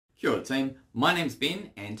Kia ora team, my name's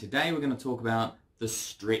Ben and today we're going to talk about the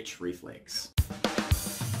stretch reflex.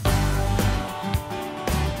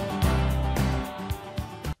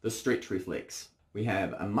 The stretch reflex. We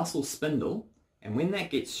have a muscle spindle and when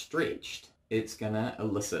that gets stretched, it's going to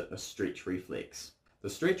elicit a stretch reflex. The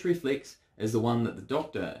stretch reflex is the one that the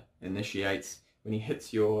doctor initiates when he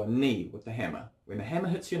hits your knee with the hammer. When the hammer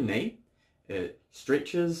hits your knee, it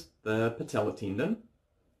stretches the patella tendon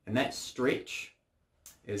and that stretch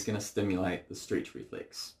is going to stimulate the stretch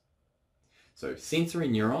reflex. So sensory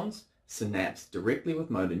neurons synapse directly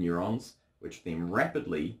with motor neurons, which then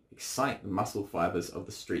rapidly excite the muscle fibers of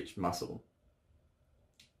the stretched muscle.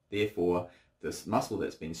 Therefore, this muscle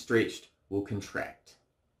that's been stretched will contract.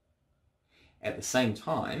 At the same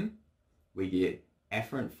time, we get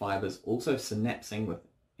afferent fibers also synapsing with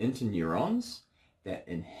interneurons that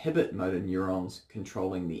inhibit motor neurons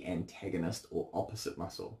controlling the antagonist or opposite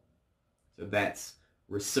muscle. So that's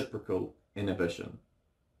reciprocal inhibition.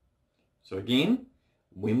 So again,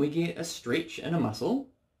 when we get a stretch in a muscle,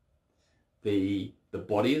 the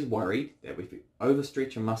body is worried that if we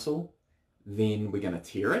overstretch a muscle, then we're going to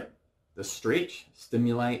tear it. The stretch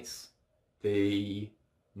stimulates the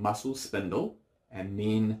muscle spindle, and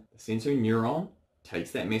then the sensory neuron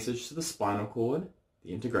takes that message to the spinal cord,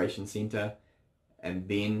 the integration center, and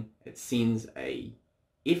then it sends a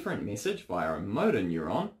efferent message via a motor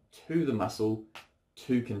neuron to the muscle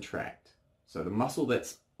to contract. So the muscle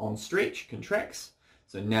that's on stretch contracts,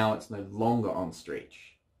 so now it's no longer on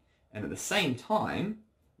stretch. And at the same time,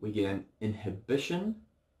 we get an inhibition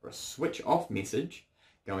or a switch off message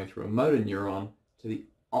going through a motor neuron to the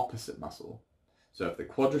opposite muscle. So if the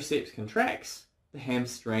quadriceps contracts, the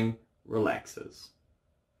hamstring relaxes.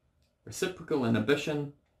 Reciprocal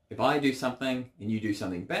inhibition, if I do something and you do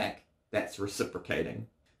something back, that's reciprocating.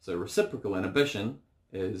 So reciprocal inhibition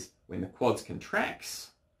is when the quads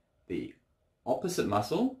contracts, the opposite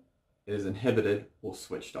muscle is inhibited or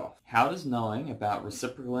switched off. How does knowing about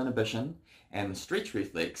reciprocal inhibition and the stretch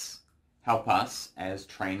reflex help us as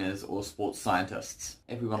trainers or sports scientists?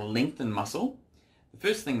 If we want to lengthen muscle, the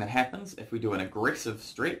first thing that happens if we do an aggressive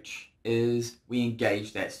stretch is we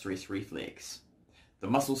engage that stretch reflex. The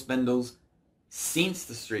muscle spindles sense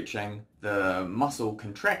the stretching, the muscle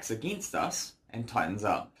contracts against us and tightens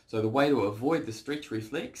up. So the way to avoid the stretch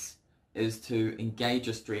reflex is to engage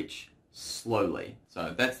a stretch slowly.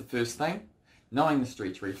 So that's the first thing. Knowing the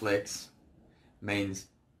stretch reflex means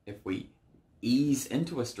if we ease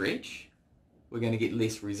into a stretch, we're going to get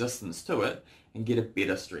less resistance to it and get a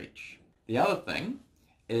better stretch. The other thing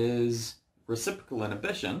is reciprocal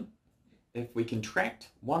inhibition. If we contract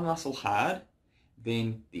one muscle hard,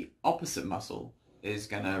 then the opposite muscle is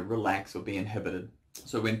going to relax or be inhibited.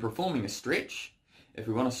 So when performing a stretch, if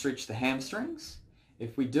we want to stretch the hamstrings,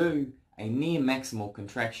 if we do a near maximal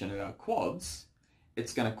contraction of our quads,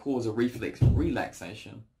 it's going to cause a reflex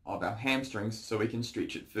relaxation of our hamstrings so we can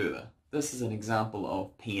stretch it further. This is an example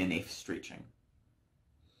of PNF stretching.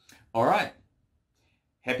 Alright,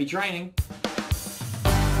 happy training!